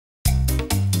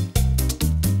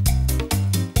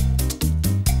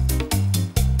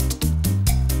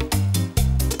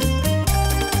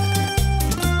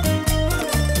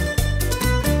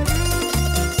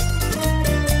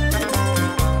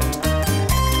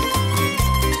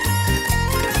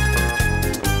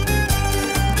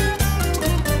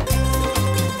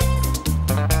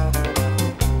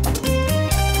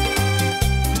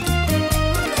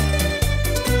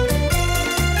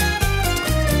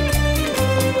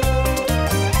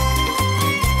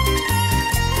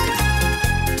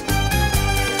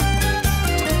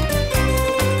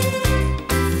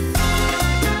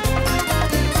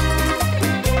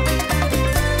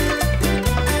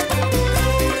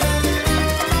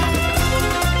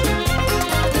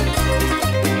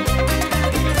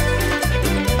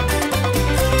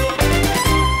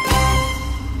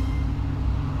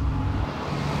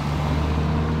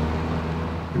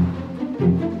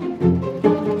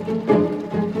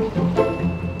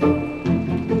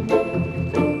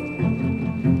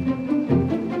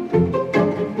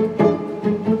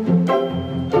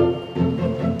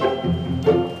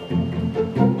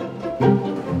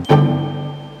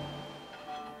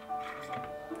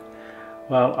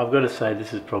Well, I've got to say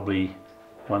this is probably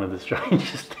one of the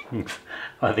strangest things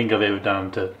I think I've ever done,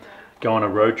 to go on a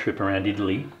road trip around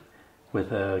Italy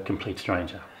with a complete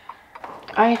stranger.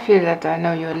 I feel that I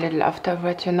know you a little after I've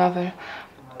read your novel,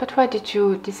 but why did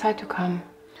you decide to come?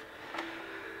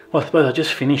 Well, I suppose I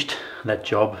just finished that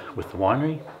job with the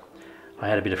winery. I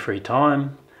had a bit of free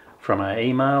time. From our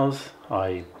emails,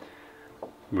 I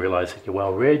realised that you're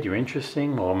well read, you're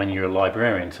interesting. Well, I mean, you're a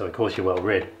librarian, so of course you're well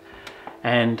read.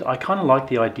 And I kind of like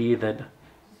the idea that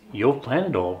you've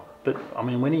planned it all, but I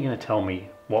mean, when are you going to tell me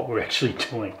what we're actually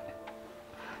doing?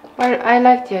 Well, I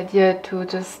like the idea to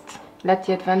just let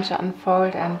the adventure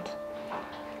unfold, and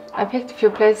I picked a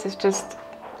few places, just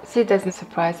see it as a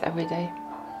surprise every day.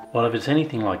 Well, if it's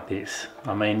anything like this,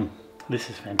 I mean, this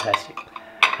is fantastic.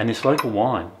 And this local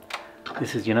wine,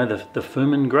 this is, you know, the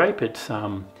Fumen grape. It's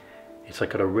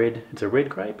like got a red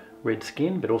grape, red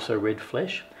skin, but also red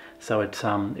flesh. So it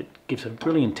gives a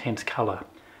really intense colour.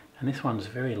 And this one's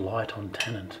very light on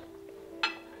tannins.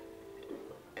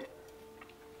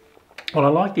 Well, I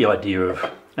like the idea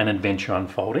of an adventure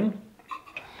unfolding.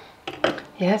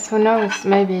 Yes, who knows,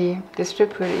 maybe this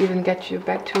trip will even get you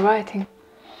back to writing.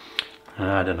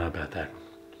 I don't know about that.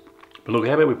 But look,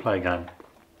 how about we play a game?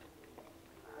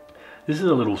 This is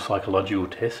a little psychological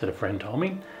test that a friend told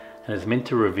me, and it's meant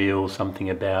to reveal something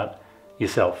about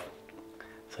yourself.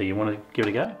 So you want to give it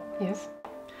a go? Yes.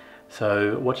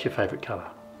 So what's your favourite colour?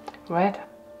 Red.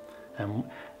 And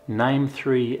name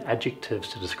 3 adjectives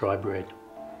to describe red.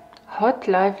 Hot,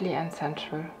 lively and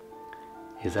sensual.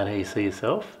 Is that how you see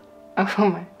yourself? Oh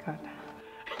my god.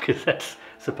 Because that's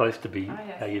supposed to be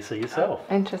how you see yourself.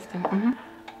 Interesting.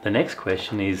 The next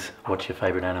question is, what's your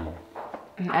favourite animal?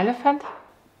 An elephant?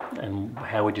 And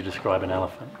how would you describe an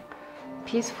elephant?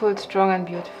 Peaceful, strong and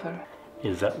beautiful.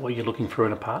 Is that what you're looking for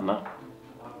in a partner?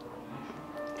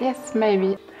 Yes,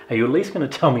 maybe. Are you at least going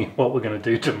to tell me what we're going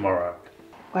to do tomorrow?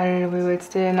 Well, we will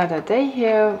stay another day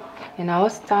here in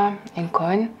Aosta, in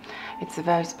Coin. It's a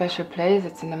very special place.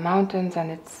 It's in the mountains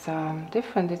and it's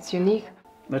different, it's unique.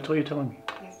 That's all you're telling me?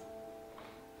 Yes.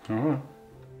 All right.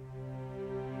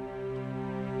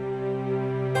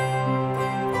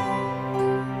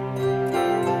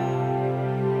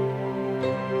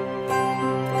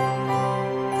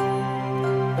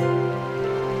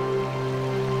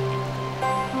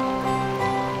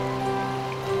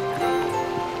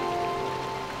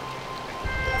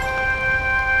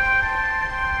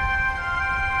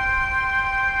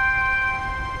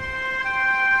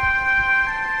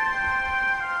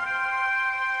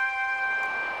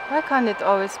 Why can't it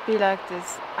always be like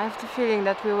this? I have the feeling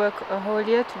that we work a whole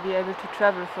year to be able to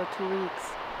travel for 2 weeks.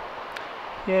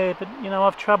 Yeah, but you know,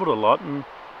 I've travelled a lot and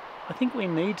I think we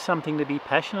need something to be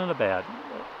passionate about.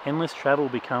 Endless travel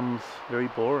becomes very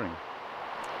boring.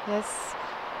 Yes.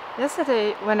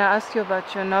 Yesterday, when I asked you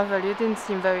about your novel, you didn't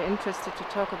seem very interested to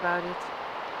talk about it.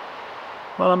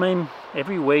 Well, I mean,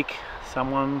 every week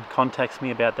someone contacts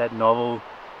me about that novel,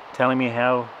 telling me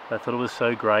how they thought it was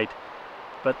so great.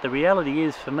 But the reality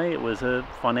is, for me, it was a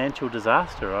financial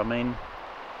disaster. I mean,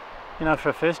 you know, for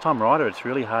a first-time writer, it's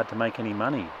really hard to make any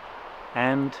money.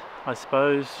 And I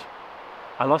suppose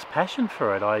I lost passion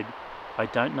for it. I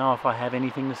don't know if I have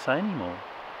anything to say anymore.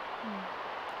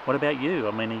 What about you?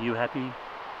 I mean, are you happy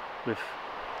with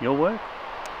your work?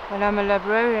 Well, I'm a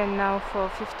librarian now for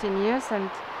 15 years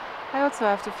and I also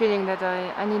have the feeling that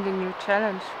I need a new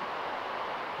challenge.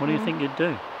 What do you think you'd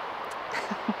do?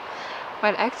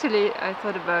 Well, actually, I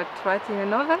thought about writing a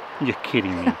novel. You're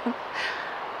kidding me.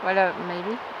 Well,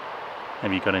 maybe.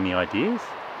 Have you got any ideas?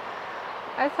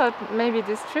 I thought maybe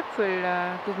this trip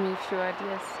will give me a few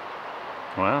ideas.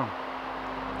 Wow.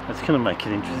 That's going to make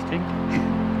it interesting.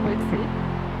 We'll see.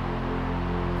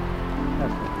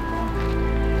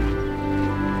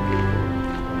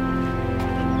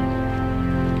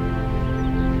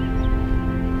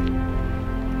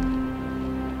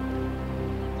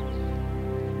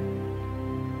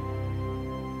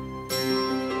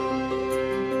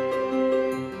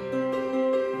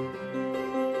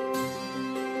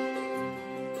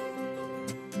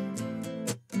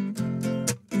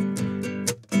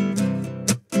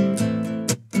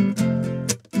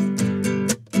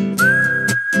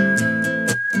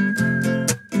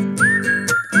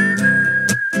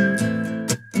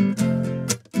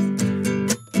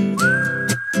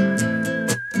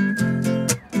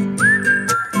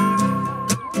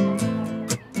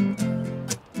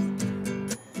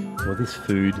 Well, this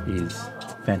food is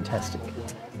fantastic.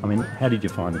 I mean, how did you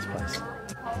find this place?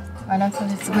 Well, I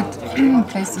thought it's a good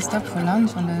place to stop for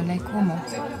lunch on the Lake Como.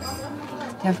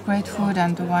 They have great food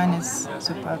and the wine is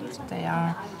superb. They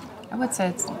are, I would say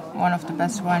it's one of the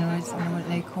best wineries on the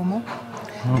Lake Como.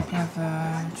 We have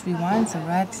 3 wines, a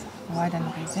red, white and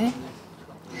rosé.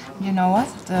 You know what?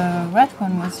 The red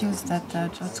one was used at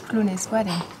George Clooney's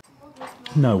wedding.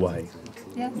 No way.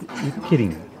 Yes. You're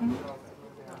kidding.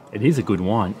 It is a good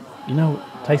wine. You know,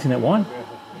 tasting that wine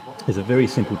is a very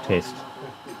simple test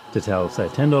to tell, say, a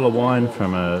 $10 wine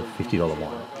from a $50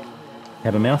 wine.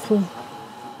 Have a mouthful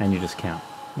and you just count.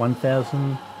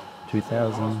 1,000,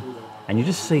 2,000, and you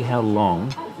just see how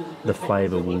long the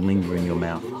flavour will linger in your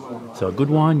mouth. So a good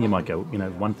wine, you might go,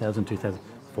 1,000, 2,000,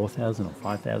 4,000 or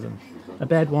 5,000. A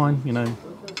bad wine,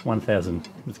 1,000,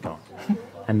 it's gone.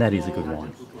 And that is a good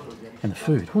wine. And the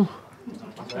food, whew,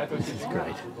 this is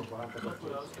great.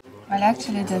 Well,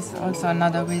 actually, there's also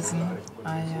another reason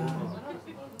I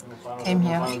came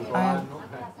here. I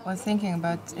was thinking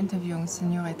about interviewing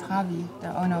Signore Travi,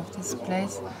 the owner of this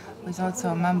place, who is also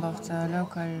a member of the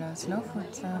local slow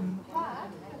food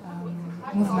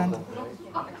movement.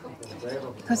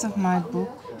 Because of my book,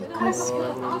 because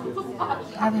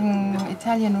having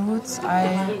Italian roots,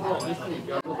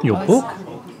 Your book?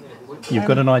 You've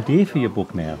got an idea for your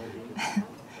book now?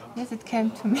 Yes, it came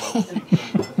to me.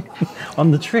 On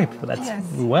the trip? That's yes.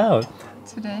 Wow.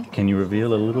 Today. Can you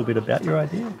reveal a little bit about your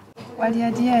idea? Well, the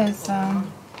idea is, the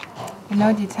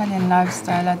Italian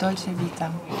lifestyle, a Dolce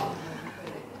Vita.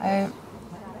 I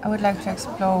would like to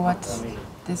explore what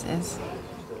this is.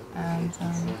 And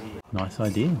nice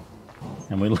idea.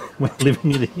 And we're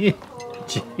living it here.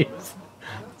 Cheers.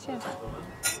 Cheers.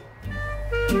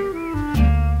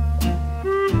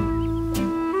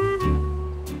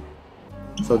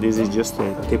 So this is just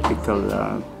a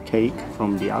typical cake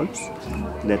from the Alps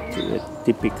that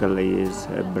typically is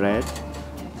bread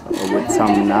with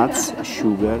some nuts,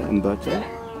 sugar and butter.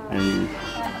 And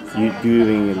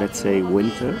during, let's say,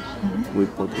 winter, we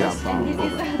put that on the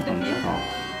top.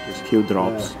 Just a few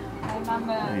drops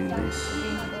like this.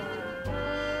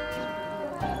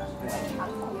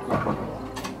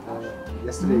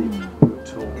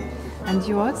 And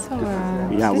you also?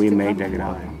 Yeah, we made the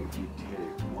grappa.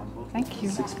 Thank you.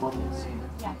 You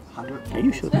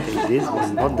should take this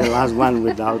one, not the last one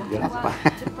without grappa.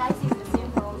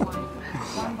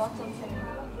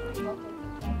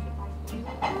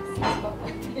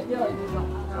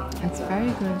 It's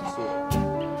very good.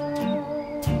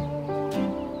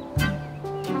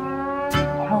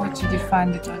 How would you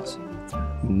define the Dolce Vita?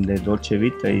 The Dolce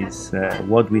Vita is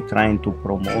what we're trying to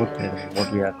promote and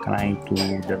what we are trying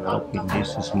to develop in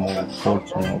this small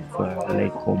portion of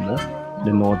Lake Como.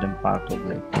 The northern part of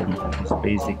Lake Como is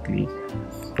basically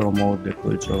promote the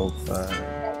culture of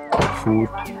food,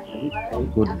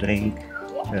 good drink,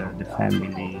 the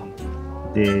family,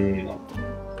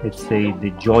 let's say the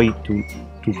joy to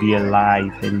be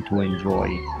alive and to enjoy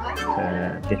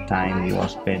the time you are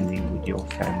spending with your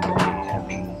family,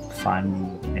 having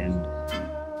fun and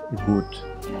a good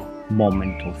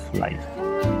moment of life.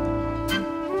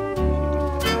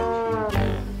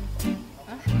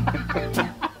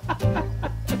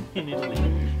 In Italy,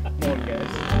 more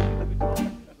gas.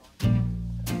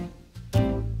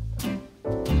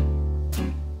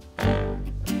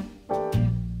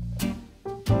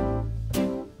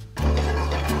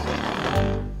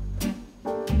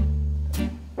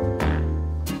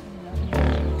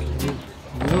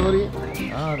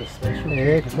 The special.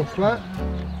 Ecco qua.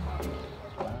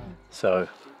 So,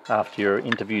 after your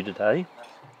interview today,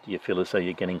 do you feel as though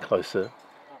you're getting closer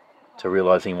to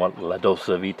realising what La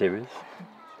Dolce Vita is?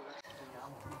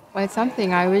 Well,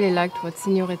 something I really liked what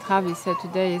Signore Travi said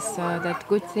today is that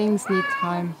good things need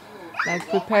time. Like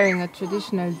preparing a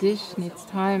traditional dish needs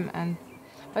time,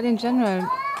 but in general,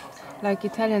 like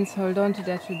Italians hold on to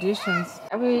their traditions.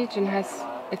 Every region has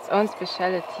its own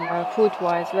speciality,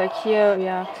 food-wise. Like here we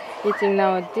are eating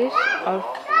now a dish of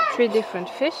 3 different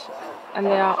fish, and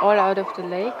they are all out of the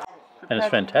lake. And it's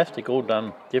fantastic, all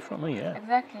done differently, yeah.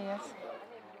 Exactly, yes.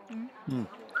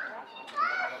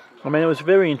 I mean, it was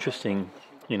very interesting,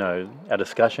 our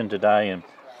discussion today and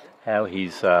how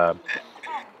he's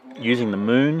using the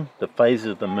moon, the phases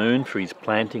of the moon for his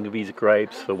planting of his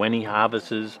grapes, for when he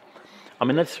harvests. I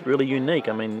mean, that's really unique.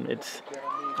 I mean,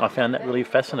 I found that really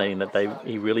fascinating that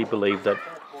he really believed that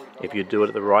if you do it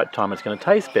at the right time, it's going to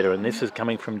taste better. And this is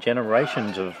coming from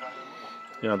generations of,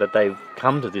 that they've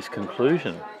come to this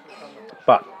conclusion.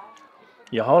 But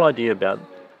your whole idea about,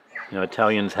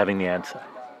 Italians having the answer.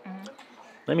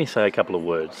 Let me say a couple of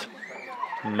words.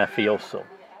 Mafioso.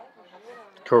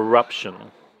 Corruption.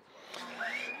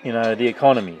 The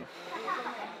economy.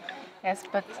 Yes,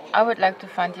 but I would like to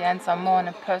find the answer more on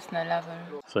a personal level.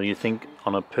 So you think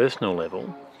on a personal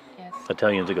level, yes,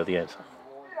 Italians have got the answer?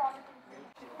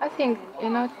 I think,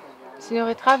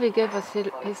 Signore Travi gave us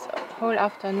his whole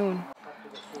afternoon.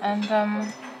 And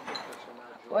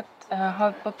what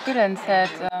how Bob Dylan said,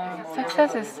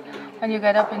 success is when you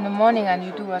get up in the morning and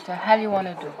you do what the hell you want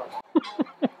to do.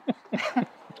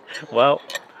 Well,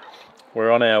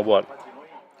 we're on our what?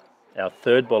 Our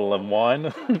third bottle of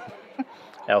wine,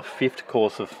 our fifth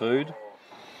course of food.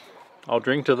 I'll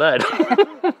drink to that.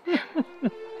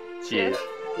 Cheers.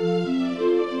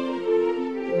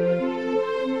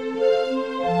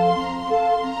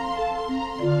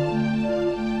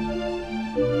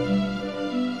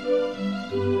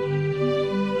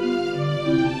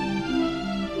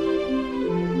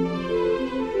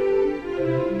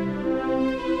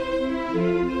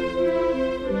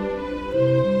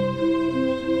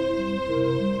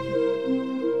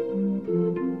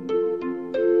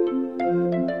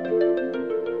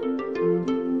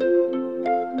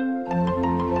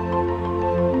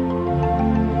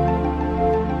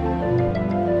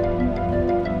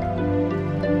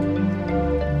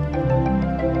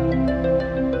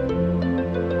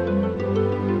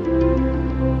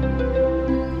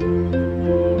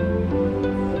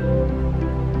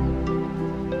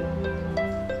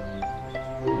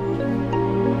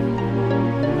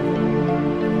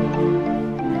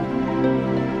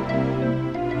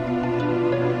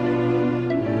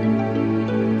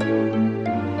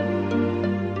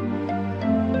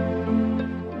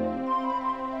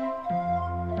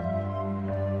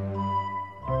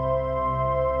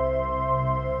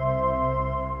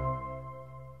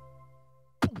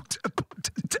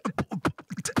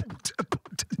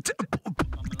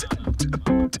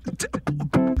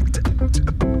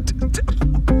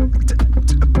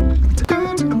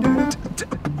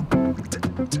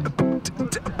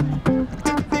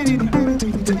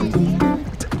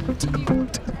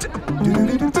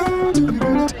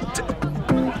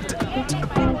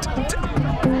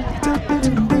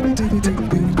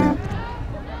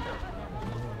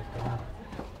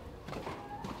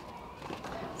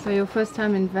 So your first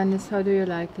time in Venice, how do you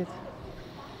like it?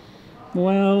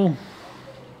 Well,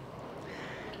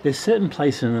 there's certain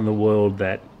places in the world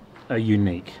that are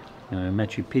unique. You know,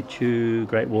 Machu Picchu,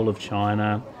 Great Wall of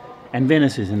China, and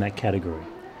Venice is in that category.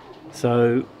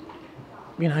 So,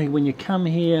 you know, when you come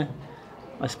here,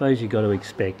 I suppose you've got to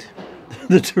expect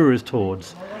the tourist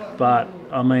hordes. But,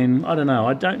 I mean, I don't know.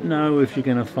 I don't know if you're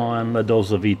going to find La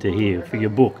Dolce Vita here for your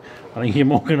book. I think you're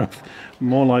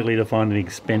more likely to find an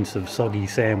expensive, soggy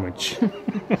sandwich.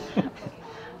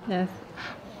 Yes,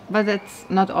 but that's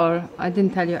not all. I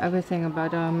didn't tell you everything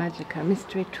about our magical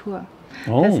mystery tour.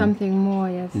 Oh. There's something more,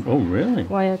 yes. Oh, really?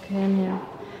 Why I came here.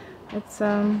 It's,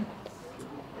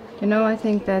 you know, I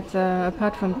think that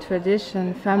apart from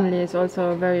tradition, family is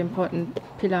also a very important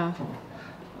pillar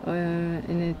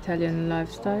in Italian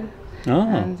lifestyle. Oh,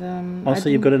 And, so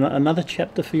you've got another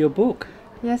chapter for your book.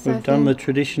 Yes, We've done the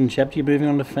tradition chapter, you're moving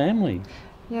on to family.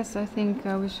 Yes, I think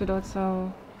we should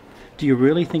also... Do you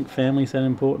really think family's that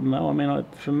important though? I mean,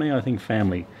 for me, I think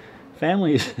family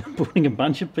is putting a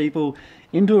bunch of people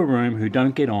into a room who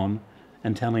don't get on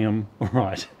and telling them, all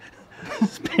right,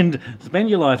 spend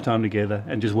your lifetime together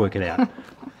and just work it out.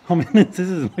 I mean, this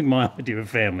is like my idea of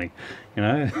family, you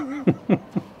know?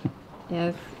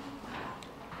 Yes,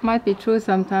 might be true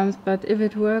sometimes, but if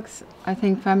it works, I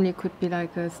think family could be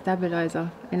like a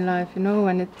stabilizer in life, you know,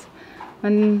 when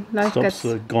life Stops gets...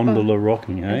 the gondola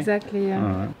rocking, eh? Exactly, yeah. All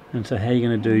right. And so how are you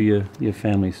going to do your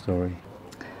family story?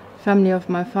 Family of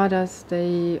my fathers,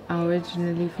 they are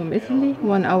originally from Italy,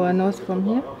 1 hour north from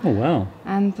here. Oh, wow.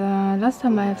 And last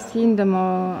time I have seen them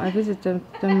or I visited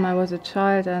them, I was a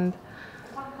child and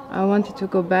I wanted to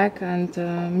go back and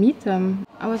meet them.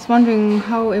 I was wondering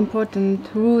how important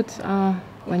roots are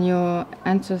when your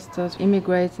ancestors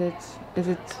immigrated. Is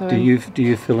it so? Do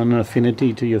you feel an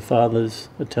affinity to your father's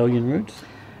Italian roots?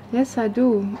 Yes, I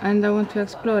do, and I want to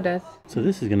explore that. So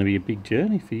this is going to be a big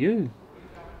journey for you.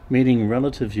 Meeting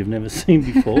relatives you've never seen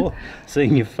before,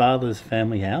 seeing your father's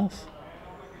family house.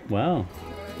 Wow.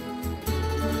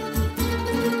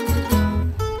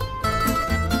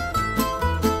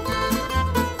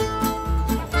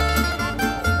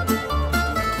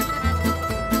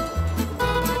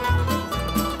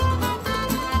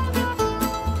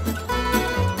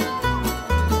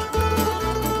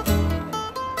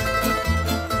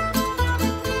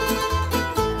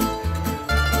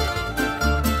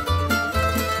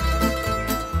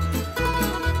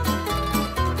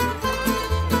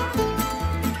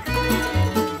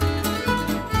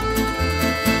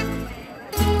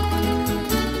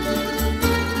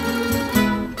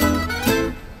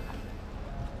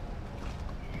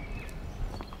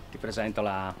 Presento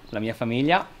la mia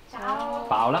famiglia. Ciao.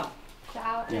 Paola.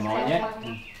 Ciao. Mia moglie.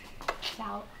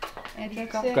 Ciao.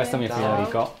 Enrico. Questo è mio figlio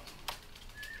Enrico.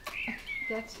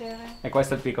 Piacere. E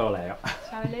questo è il piccolo Leo.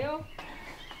 Ciao Leo.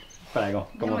 Prego,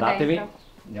 Andiamo accomodatevi. dentro.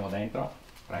 Andiamo dentro.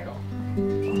 Prego.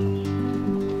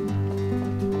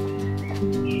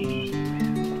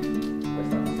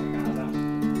 Questa è la nostra casa.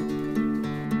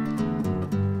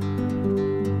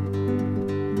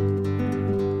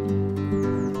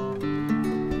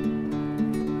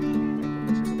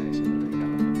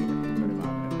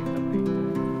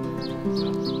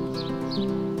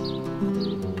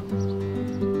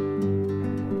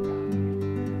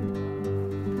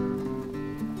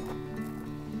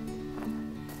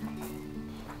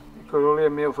 Quello lì è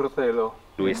mio fratello.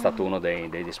 Lui è stato uno dei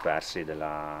dispersi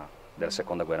della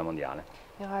seconda guerra mondiale.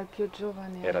 Era il più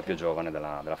giovane. Era il più giovane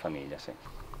della famiglia, sì.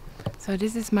 So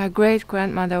this is my great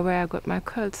grandmother where I got my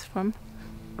curls from.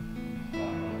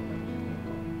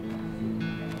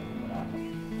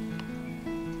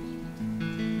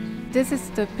 This is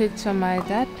the picture my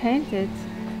dad painted.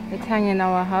 It hung in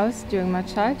our house during my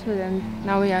childhood, and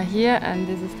now we are here and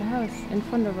this is the house in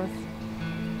front of us.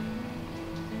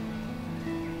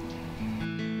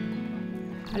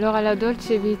 Allora la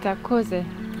dolce vita cos'è?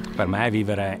 Per me è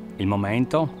vivere il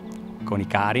momento con i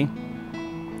cari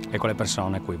e con le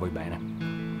persone a cui vuoi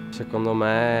bene. Secondo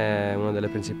me una delle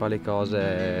principali cose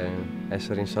è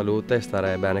essere in salute e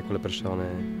stare bene con le persone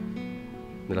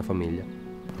della famiglia.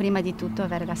 Prima di tutto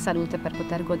avere la salute per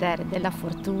poter godere della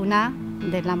fortuna,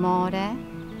 dell'amore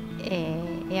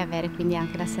e avere quindi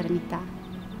anche la serenità.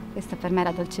 Questa per me è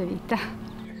la dolce vita.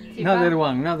 Another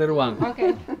one.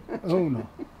 Ok. 1,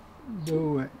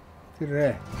 2,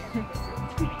 3.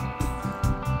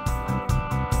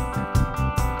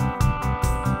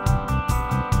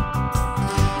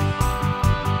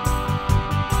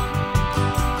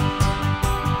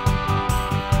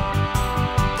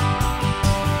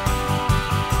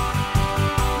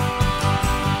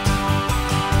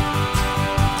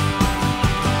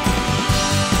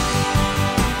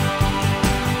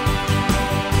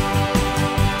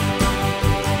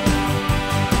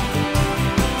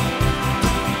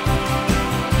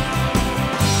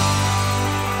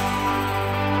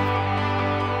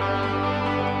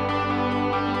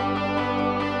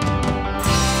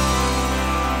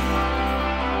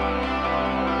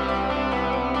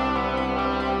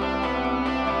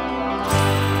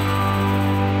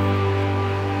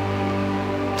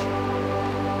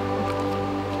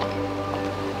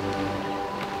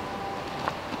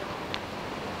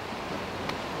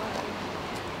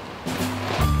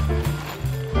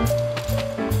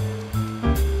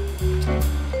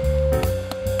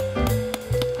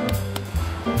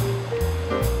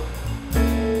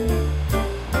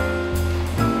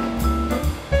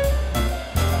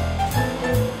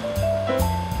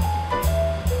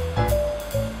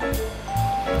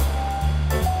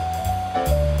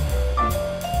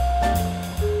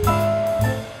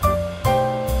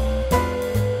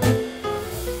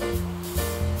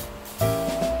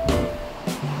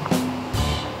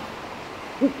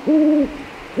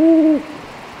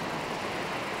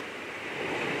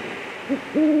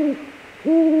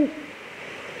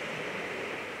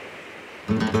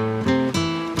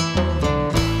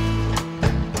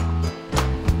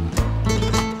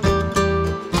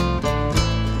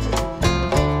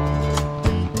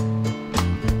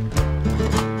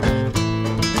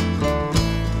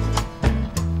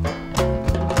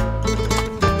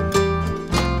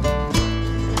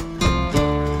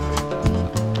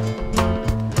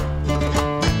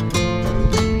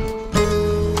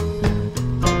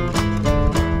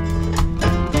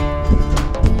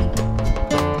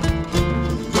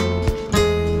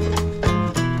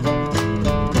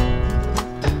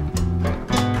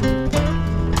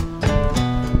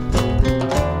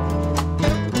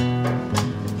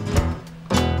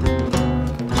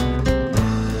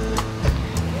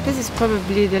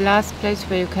 Probably the last place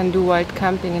where you can do wild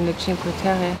camping in the Cinque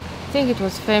Terre. I think it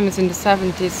was famous in the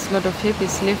 70s. A lot of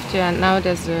hippies lived here, and now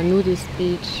there's a nudist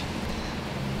beach.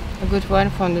 A good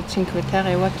wine from the Cinque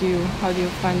Terre. How do you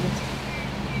find it?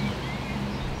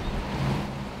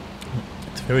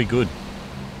 It's very good.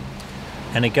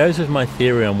 And it goes with my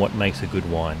theory on what makes a good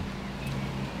wine.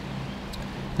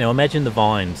 Now imagine the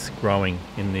vines growing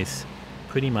in this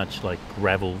pretty much like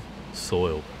gravel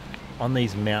soil on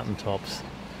these mountaintops.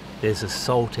 There's a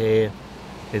salt air,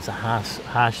 there's a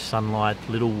harsh sunlight,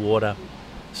 little water,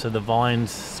 so the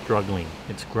vine's struggling,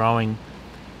 it's growing,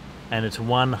 and its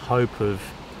one hope of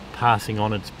passing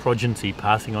on its progeny,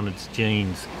 passing on its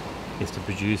genes, is to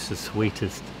produce the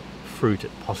sweetest fruit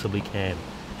it possibly can,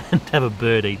 and have a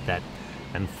bird eat that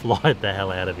and fly the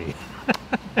hell out of here.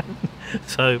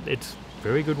 So it's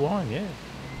very good wine, yeah.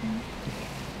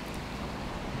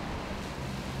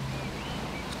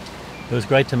 It was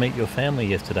great to meet your family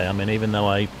yesterday. I mean, even though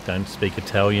I don't speak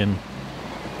Italian,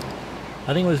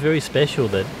 I think it was very special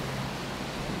that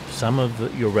some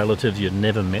of your relatives you'd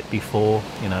never met before,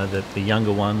 you know, the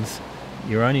younger ones,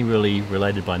 you're only really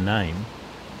related by name,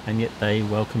 and yet they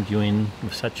welcomed you in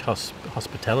with such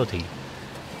hospitality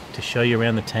to show you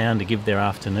around the town, to give their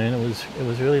afternoon. It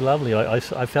was really lovely. I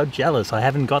felt jealous. I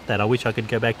haven't got that. I wish I could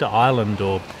go back to Ireland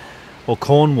or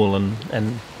Cornwall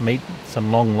and meet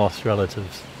some long lost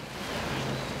relatives.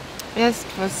 Yes,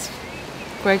 it was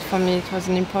great for me. It was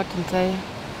an important day.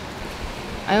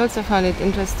 I also found it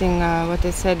interesting what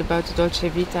they said about the Dolce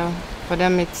Vita. For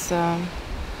them it's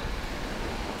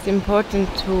important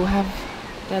to have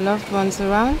their loved ones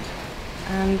around,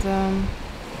 and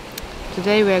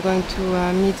today we are going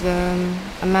to meet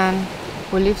a man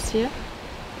who lives here,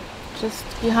 just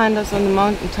behind us on the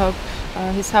mountaintop.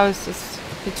 His house is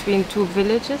between two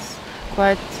villages,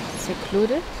 quite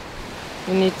secluded.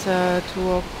 You need to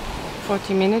walk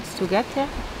 40 minutes to get there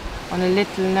on a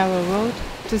little narrow road,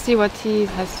 to see what he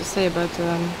has to say about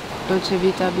Dolce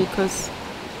Vita, because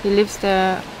he lives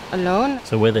there alone.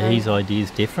 So whether his idea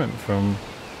is different from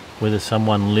whether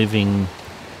someone living,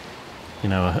 you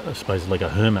know, I suppose like a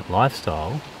hermit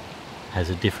lifestyle has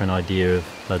a different idea of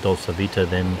La Dolce Vita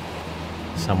than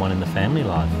someone in the family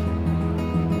life.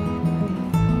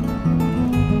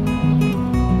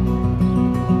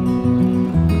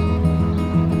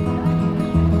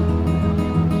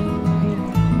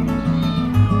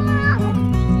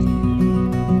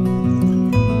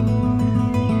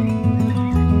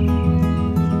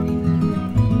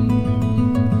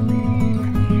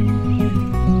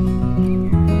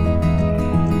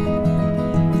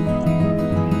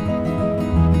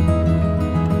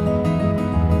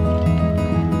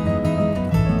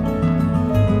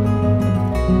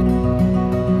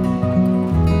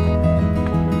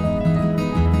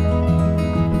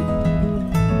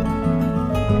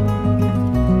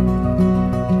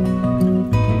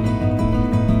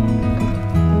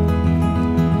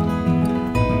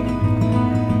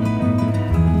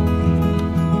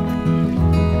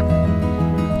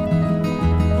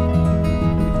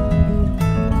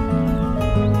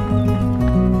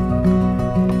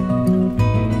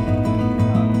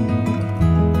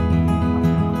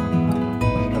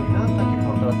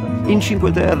 In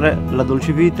Cinque Terre, La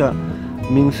Dolce Vita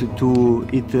means to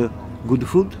eat good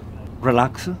food,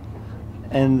 relax,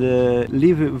 and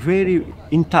live very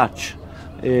in touch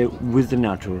with the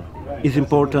nature. It's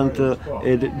important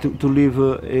to live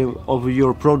of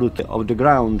your product of the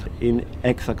ground in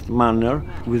exact manner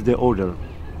with the other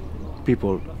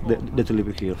people that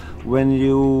live here. When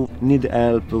you need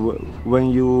help, when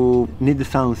you need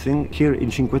something, here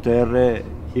in Cinque Terre,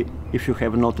 if you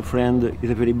have not a friend,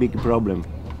 it's a very big problem.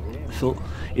 So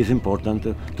it's important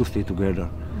to stay together.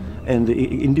 And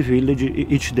in the village,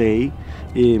 each day,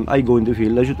 I go in the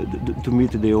village to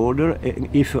meet the other.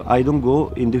 If I don't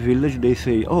go in the village, they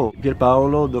say, "Oh,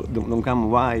 Pierpaolo, don't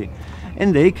come, why?"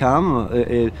 And they come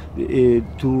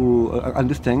to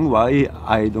understand why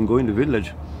I don't go in the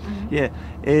village. Yeah,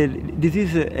 this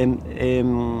is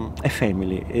a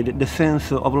family. The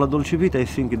sense of La Dolce Vita, I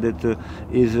think that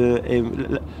is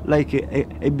like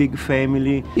a big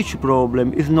family. Each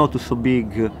problem is not so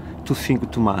big to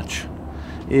think too much.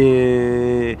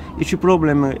 Each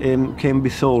problem can be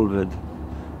solved,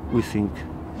 we think.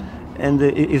 And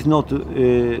it is not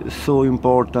so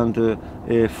important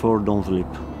for don't sleep.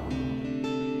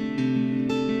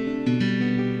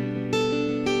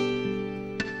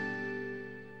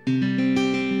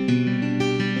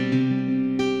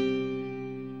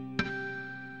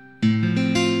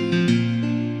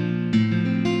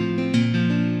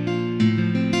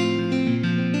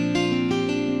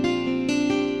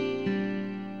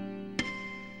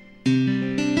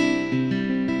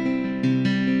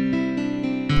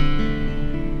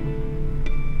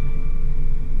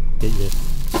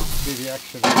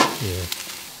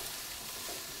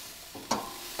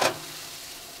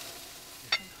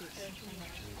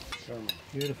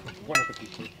 Beautiful.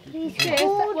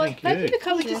 Thank you for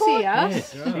coming to see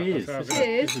us. Yes, cheers.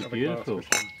 This is beautiful.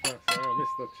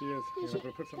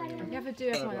 You never do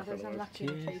everyone others unlucky.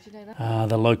 Do you know that? Ah,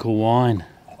 the local wine.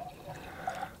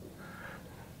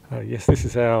 Yes, this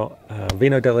is our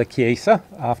Vino della Chiesa,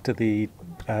 after the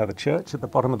church at the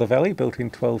bottom of the valley, built in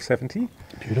 1270.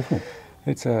 Beautiful.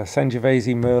 It's a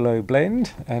Sangiovese Merlot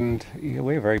blend, and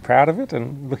we're very proud of it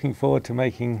and looking forward to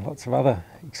making lots of other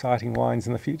exciting wines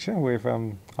in the future.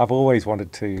 I've always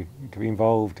wanted to be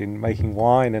involved in making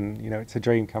wine, and it's a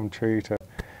dream come true to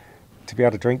be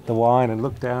able to drink the wine and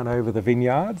look down over the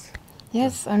vineyards.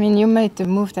 Yes, I mean, you made the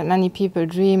move that many people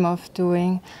dream of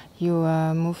doing. You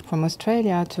moved from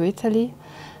Australia to Italy,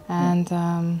 and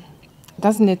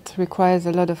doesn't it require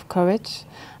a lot of courage?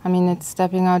 I mean, it's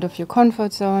stepping out of your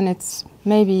comfort zone, it's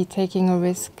maybe taking a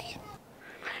risk.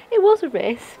 It was a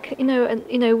risk, and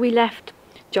we left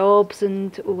jobs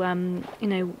and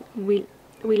we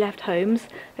left homes,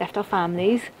 left our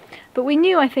families, but we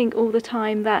knew, I think, all the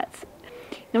time that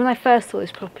when I first saw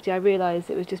this property, I realised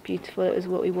it was just beautiful. It was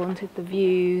what we wanted, the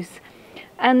views,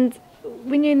 and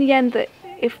we knew in the end that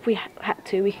if we had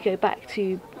to, we could go back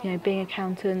to being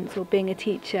accountants or being a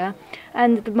teacher,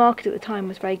 and the market at the time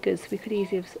was very good, so we could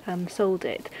easily have sold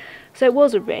it. So it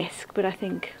was a risk, but I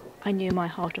think I knew in my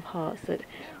heart of hearts that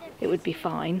it would be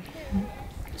fine.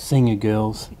 Senior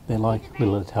girls, they're like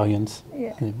little Italians.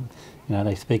 Yeah.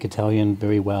 They speak Italian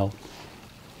very well.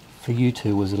 For you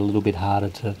two, was it a little bit harder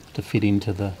to fit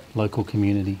into the local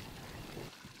community?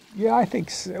 Yeah, I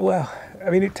think so. Well, I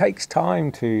mean, it takes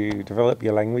time to develop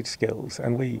your language skills,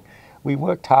 and we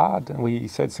worked hard, and we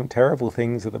said some terrible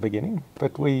things at the beginning,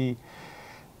 but we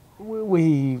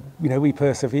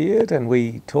persevered, and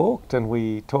we talked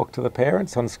to the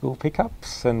parents on school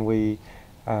pickups, and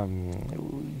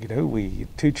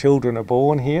two children are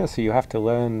born here, so you have to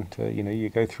learn to, you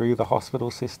go through the hospital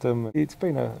system. It's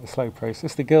been a slow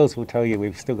process. The girls will tell you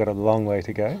we've still got a long way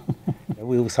to go.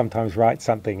 We'll sometimes write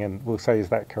something and we'll say, is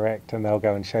that correct? And they'll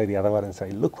go and show the other one and say,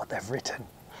 look what they've written.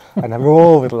 And then we're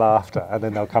all with laughter, and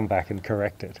then they'll come back and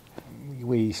correct it.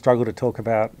 We struggle to talk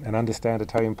about and understand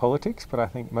Italian politics, but I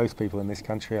think most people in this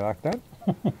country are like that.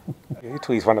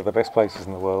 Italy is one of the best places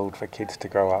in the world for kids to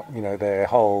grow up. Their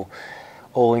whole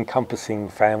all-encompassing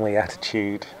family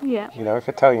attitude. Yeah.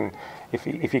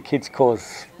 If your kids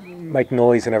make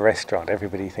noise in a restaurant,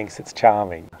 everybody thinks it's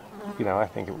charming. I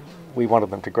think we wanted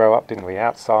them to grow up, didn't we,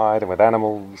 outside and with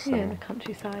animals. Yeah, the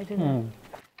countryside, isn't it?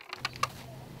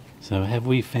 So have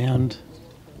we found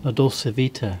La Dolce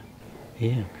Vita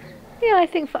here? Yeah, I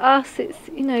think for us it's,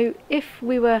 if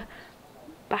we were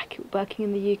back working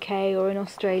in the UK or in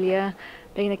Australia,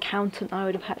 being an accountant, I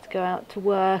would have had to go out to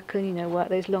work and, work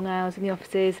those long hours in the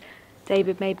offices.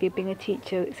 David maybe being a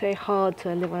teacher, it's very hard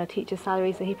to live on a teacher's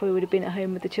salary, so he probably would have been at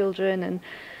home with the children. And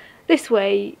this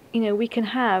way, we can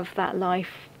have that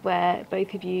life where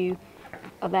both of you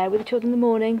are there with the children in the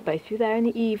morning, both of you there in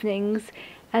the evenings.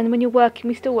 And when you're working,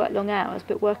 we still work long hours,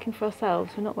 but working for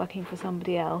ourselves, we're not working for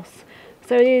somebody else.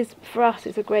 So it is, for us,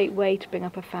 it's a great way to bring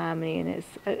up a family, and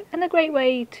it's a great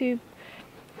way to,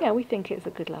 we think it's a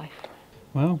good life.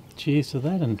 Well, cheers to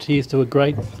that, and cheers to a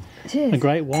great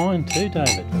wine too,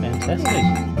 David.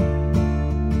 Fantastic.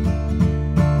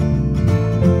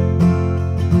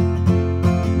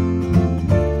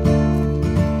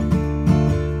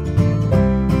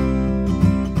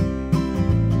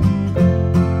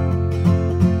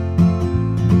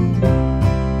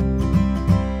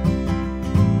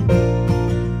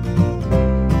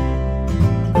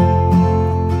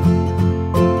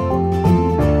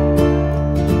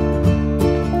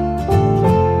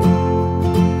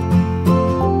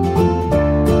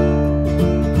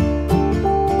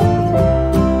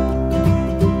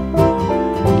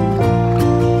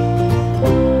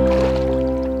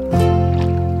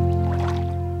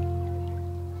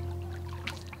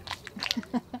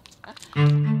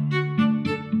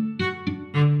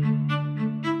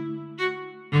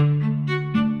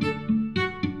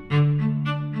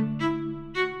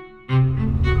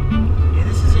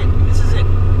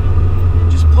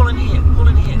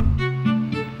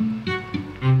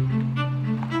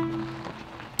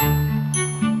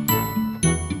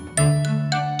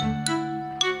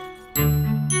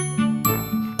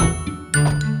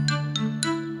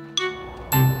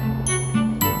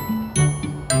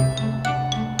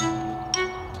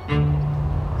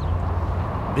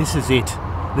 This is it.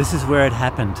 This is where it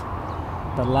happened.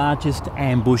 The largest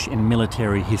ambush in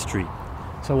military history.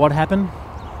 So what happened?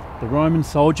 The Roman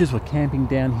soldiers were camping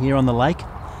down here on the lake,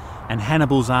 and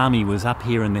Hannibal's army was up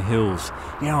here in the hills.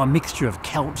 A mixture of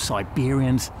Celts,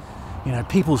 Iberians,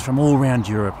 peoples from all around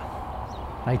Europe.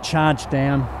 They charged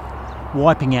down,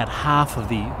 wiping out half of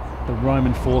the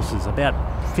Roman forces, about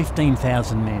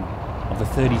 15,000 men of the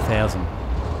 30,000.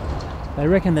 They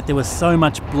reckon that there was so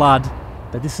much blood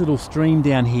that this little stream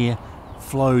down here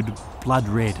flowed blood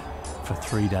red for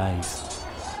 3 days.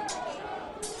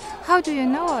 How do you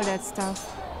know all that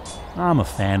stuff? I'm a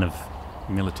fan of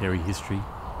military history.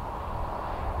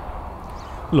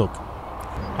 Look,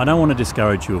 I don't want to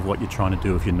discourage you of what you're trying to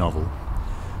do with your novel,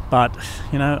 but,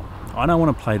 I don't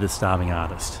want to play the starving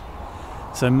artist.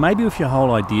 So maybe with your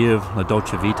whole idea of La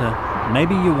Dolce Vita,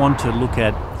 maybe you want to look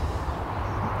at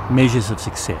measures of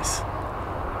success.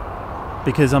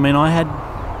 Because I mean, I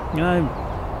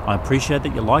appreciate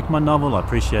that you liked my novel, I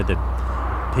appreciate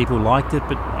that people liked it,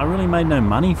 but I really made no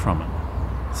money from it.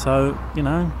 So,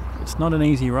 it's not an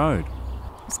easy road.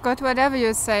 Scott, whatever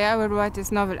you say, I will write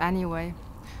this novel anyway.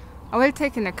 I will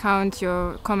take into account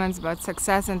your comments about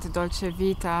success and the Dolce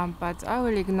Vita, but I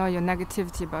will ignore your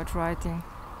negativity about writing.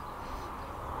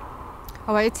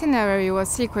 Our itinerary was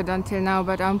secret until now,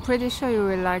 but I'm pretty sure you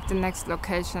will like the next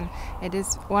location. It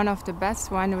is one of the best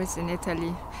wineries in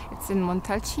Italy. It's in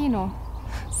Montalcino.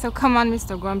 So come on,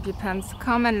 Mr. Grumpy Pants,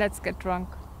 come and let's get drunk.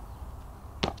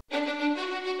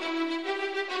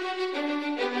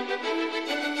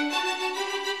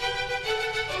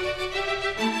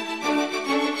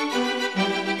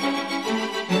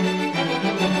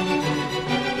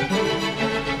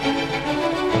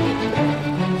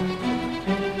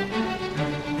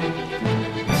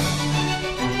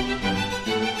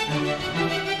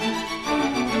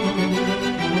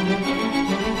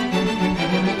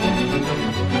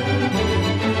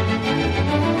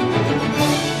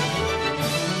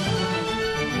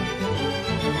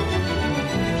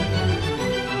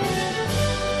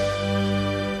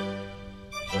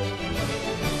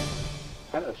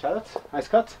 Hello, Charlotte. Hi,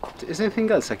 Scott. Is there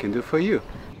anything else I can do for you?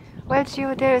 Well,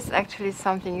 Gio, there is actually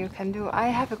something you can do. I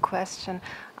have a question.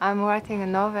 I'm writing a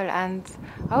novel and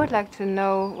I would like to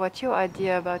know what your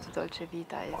idea about the Dolce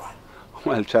Vita is.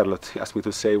 Well, Charlotte asked me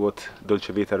to say what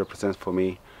Dolce Vita represents for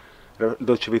me.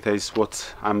 Dolce Vita is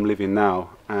what I'm living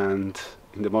now, and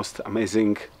in the most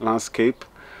amazing landscape,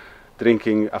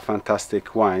 drinking a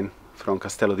fantastic wine from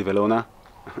Castello di Verona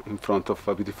in front of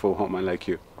a beautiful woman like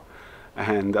you.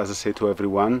 And as I say to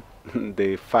everyone,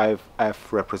 the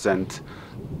 5F represent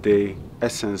the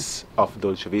essence of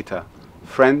Dolce Vita: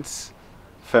 friends,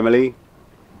 family,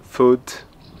 food,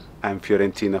 and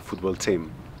Fiorentina football team.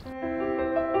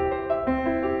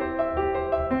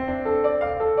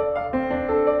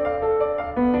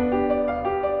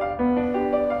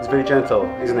 It's very gentle,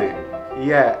 isn't it?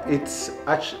 Yeah, it's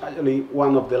actually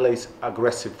one of the less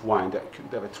aggressive wine that you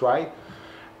could ever try.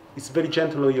 It's very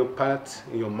gentle on your palate,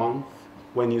 in your mouth.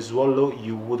 When you swallow,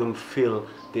 you wouldn't feel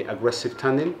the aggressive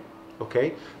tannin,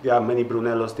 okay? There are many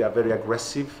Brunellos, they are very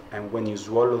aggressive, and when you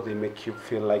swallow, they make you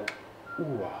feel like,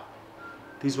 ooh.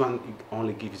 This one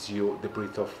only gives you the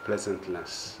breath of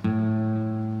pleasantness.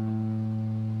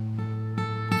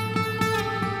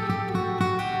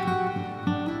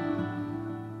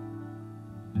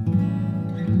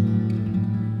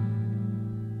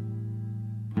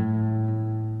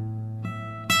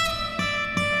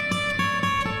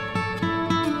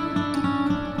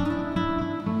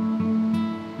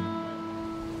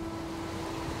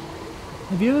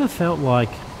 Have you ever felt like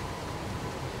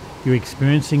you're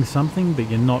experiencing something but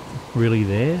you're not really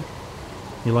there?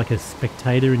 You're like a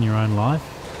spectator in your own life?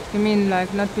 You mean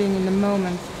like not being in the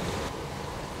moment?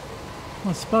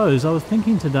 I suppose. I was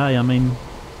thinking today, I mean,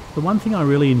 the one thing I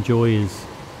really enjoy is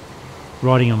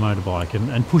riding a motorbike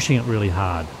and pushing it really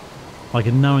hard. Like,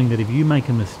 and knowing that if you make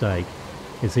a mistake,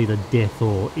 it's either death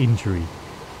or injury.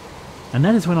 And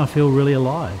that is when I feel really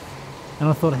alive. And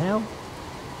I thought,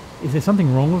 is there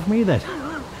something wrong with me that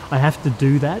I have to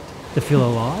do that to feel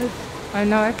alive? I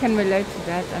know, I can relate to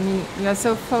that. I mean, you're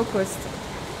so focused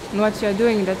on what you're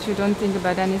doing that you don't think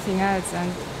about anything else.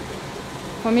 And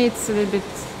for me, it's a little bit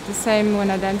the same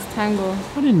when I dance tango.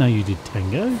 I didn't know you did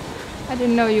tango. I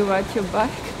didn't know you ride your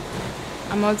bike.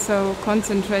 I'm also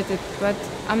concentrated, but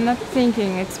I'm not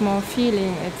thinking, it's more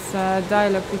feeling. It's a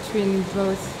dialogue between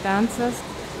both dancers.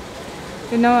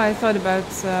 You know, I thought about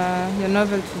your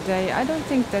novel today. I don't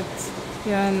think that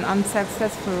you're an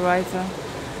unsuccessful writer.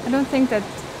 I don't think that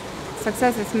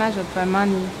success is measured by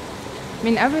money. I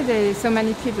mean, every day so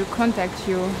many people contact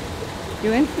you.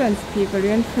 You influence people, you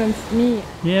influence me.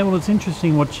 Yeah, well, it's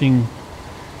interesting watching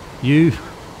you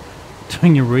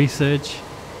doing your research.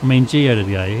 I mean, Gio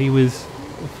today, he was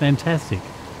fantastic.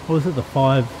 What was it, the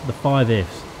five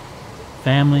Fs?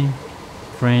 Family,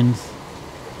 friends,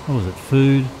 what was it,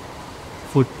 food,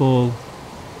 football.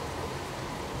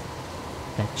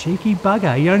 That cheeky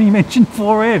bugger, he only mentioned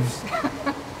 4 Fs.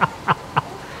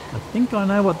 I think I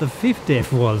know what the 5th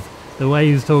F was, the way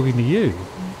he was talking to you.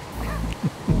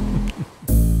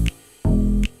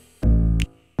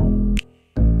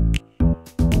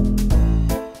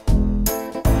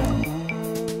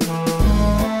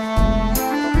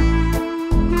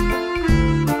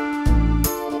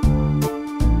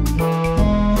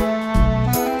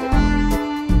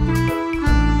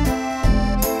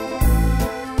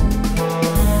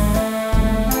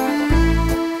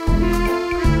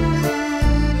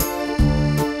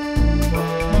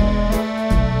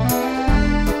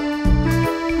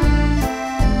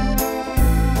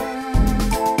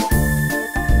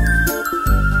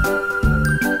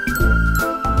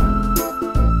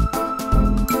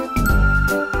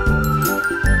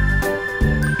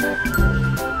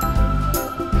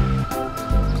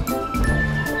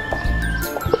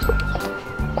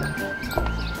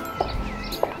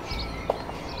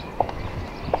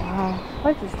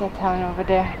 town over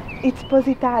there? It's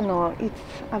Positano. It's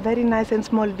a very nice and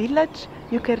small village.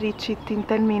 You can reach it in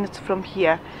 10 minutes from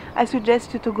here. I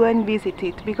suggest you to go and visit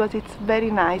it because it's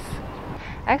very nice.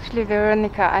 Actually,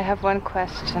 Veronica, I have one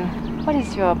question. What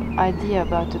is your idea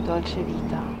about the Dolce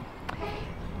Vita?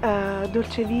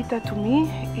 Dolce Vita to me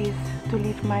is to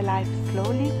live my life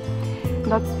slowly,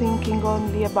 not thinking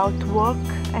only about work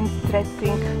and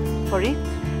stressing for it,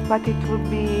 but it would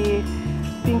be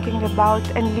thinking about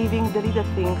and living the little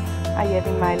things I have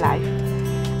in my life.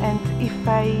 And if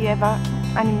I have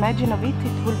an imagine of it,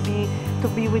 it will be to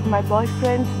be with my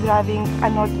boyfriend driving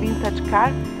an old vintage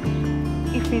car.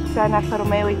 If it's an Alfa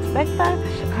Romeo, it's better.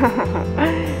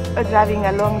 Driving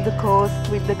along the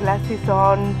coast with the glasses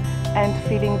on and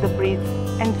feeling the breeze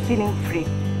and feeling free.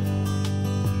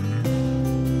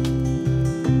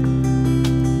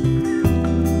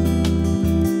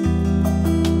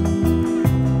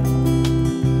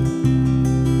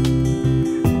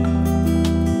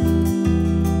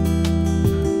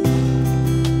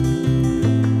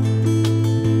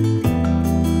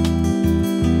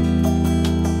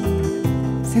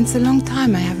 Since a long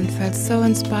time I haven't felt so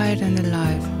inspired and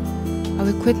alive. I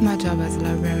will quit my job as a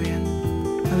librarian.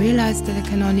 I realized that I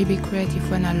can only be creative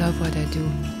when I love what I do.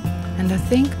 And I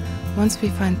think once we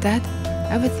find that,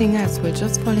 everything else will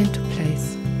just fall into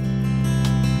place.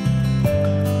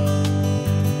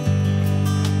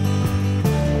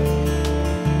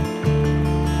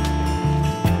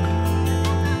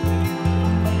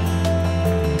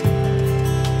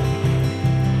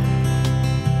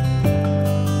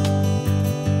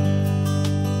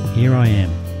 Here I am,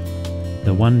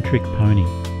 the one-trick pony,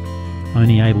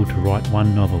 only able to write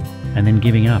one novel and then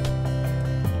giving up.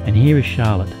 And here is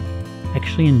Charlotte,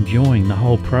 actually enjoying the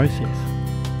whole process.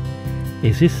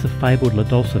 Is this the fabled La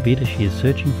Dolce Vita she is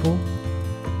searching for?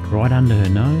 Right under her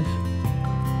nose?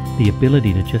 The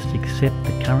ability to just accept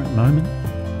the current moment?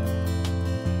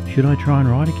 Should I try and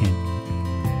write again?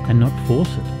 And not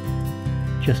force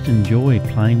it? Just enjoy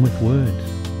playing with words,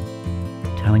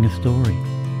 telling a story.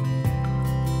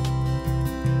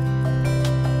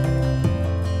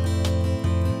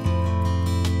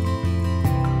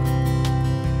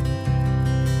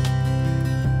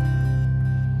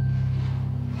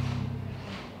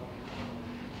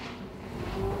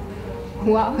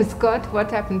 Wow, Scott, what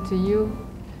happened to you?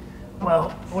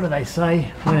 Well, what do they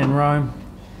say when in Rome?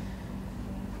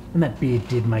 And that beard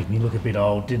did make me look a bit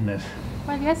old, didn't it?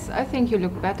 Well, yes, I think you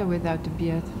look better without the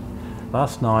beard.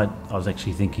 Last night I was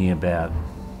actually thinking about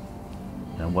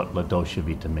what La Dolce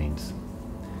Vita means.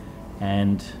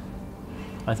 And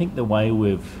I think the way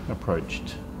we've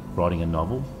approached writing a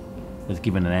novel has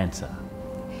given an answer.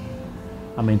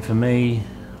 I mean, for me,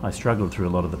 I struggled through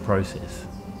a lot of the process.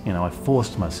 I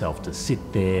forced myself to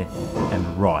sit there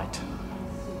and write,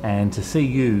 and to see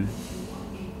you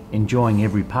enjoying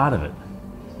every part of it,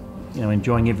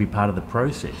 enjoying every part of the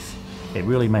process, it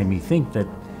really made me think that,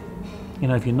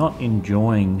 if you're not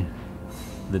enjoying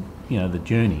the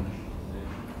journey,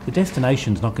 the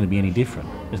destination's not going to be any different.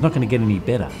 It's not going to get any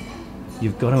better.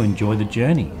 You've got to enjoy the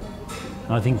journey.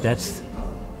 And I think that's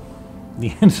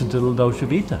the answer to La Dolce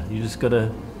Vita. You just got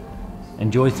to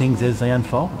enjoy things as they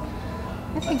unfold.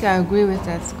 I think I agree with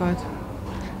that, Scott.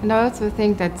 And I also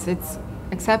think that it's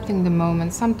accepting the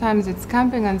moment. Sometimes it's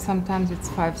camping and sometimes it's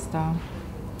 5-star.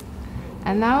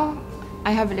 And now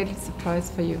I have a little surprise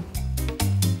for you.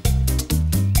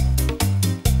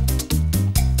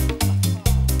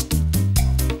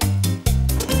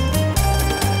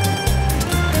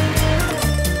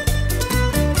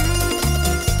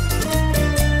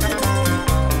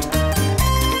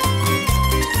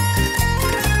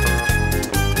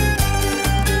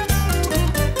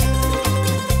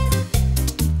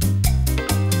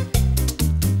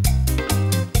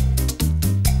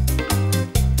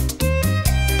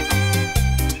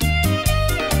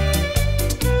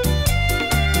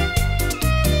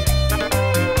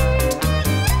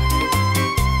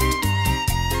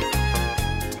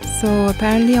 So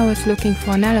apparently I was looking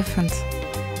for an elephant,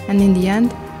 and in the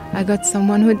end I got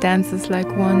someone who dances like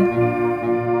one.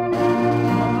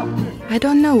 I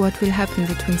don't know what will happen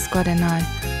between Scott and I,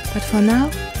 but for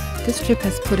now this trip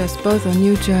has put us both on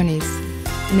new journeys,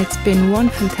 and it's been one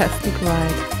fantastic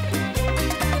ride.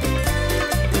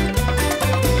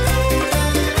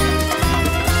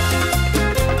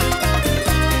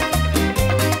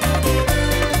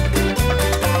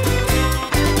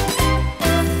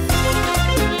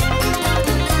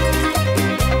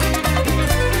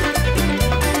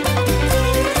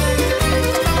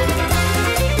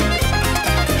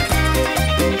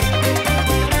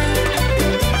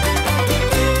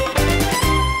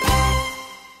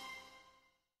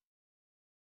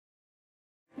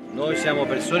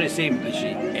 persone semplici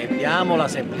e diamo la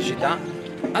semplicità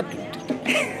a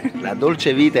tutti. La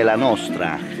dolce vita è la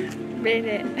nostra.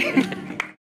 Bene.